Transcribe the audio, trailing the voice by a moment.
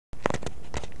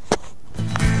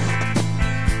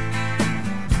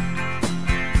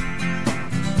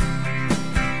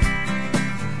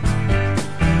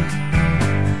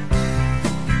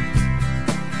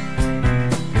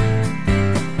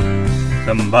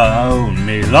about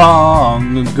me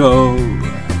long ago.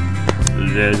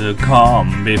 There's a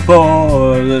calm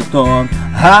before the storm.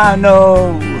 I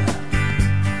know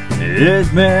it's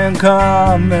been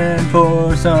coming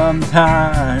for some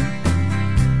time.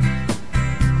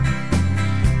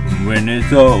 When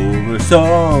it's over,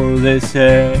 so they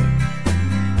say,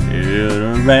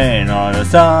 it'll rain on a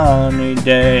sunny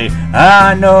day.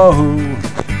 I know,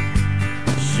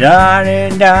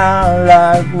 shining down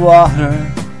like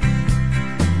water.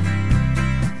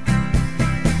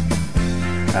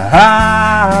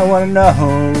 I wanna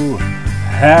know,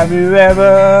 have you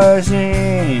ever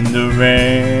seen the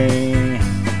rain?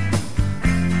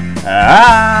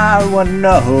 I wanna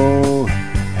know,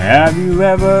 have you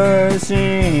ever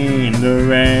seen the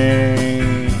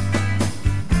rain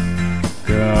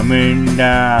coming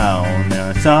down on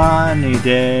a sunny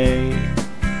day?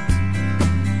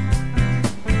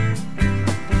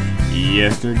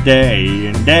 Yesterday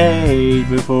and days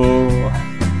before,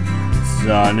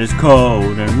 sun is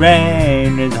cold and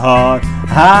rain is hot.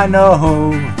 I know,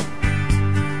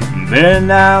 been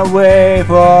that way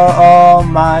for all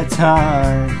my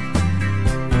time,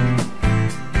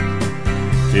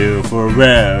 till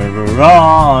forever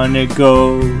on it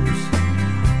goes,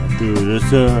 through the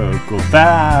circle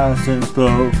fast and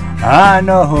slow. I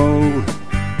know,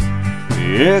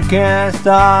 it can't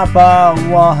stop, I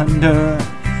wonder.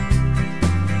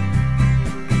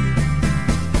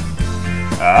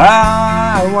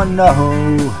 I wanna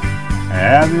know,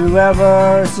 have you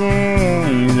ever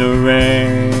seen the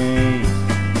rain?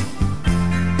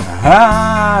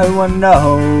 I wanna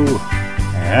know,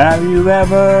 have you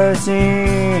ever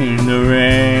seen the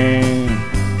rain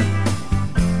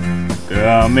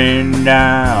coming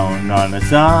down on a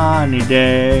sunny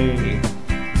day?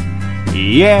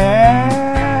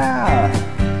 Yeah,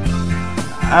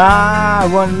 I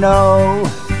wanna know,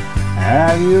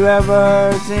 have you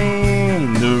ever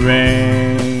seen the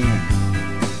rain?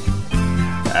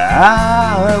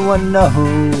 I wanna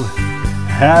know,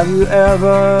 have you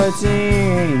ever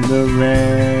seen the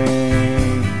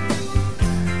rain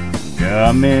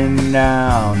coming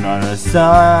down on a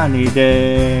sunny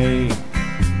day?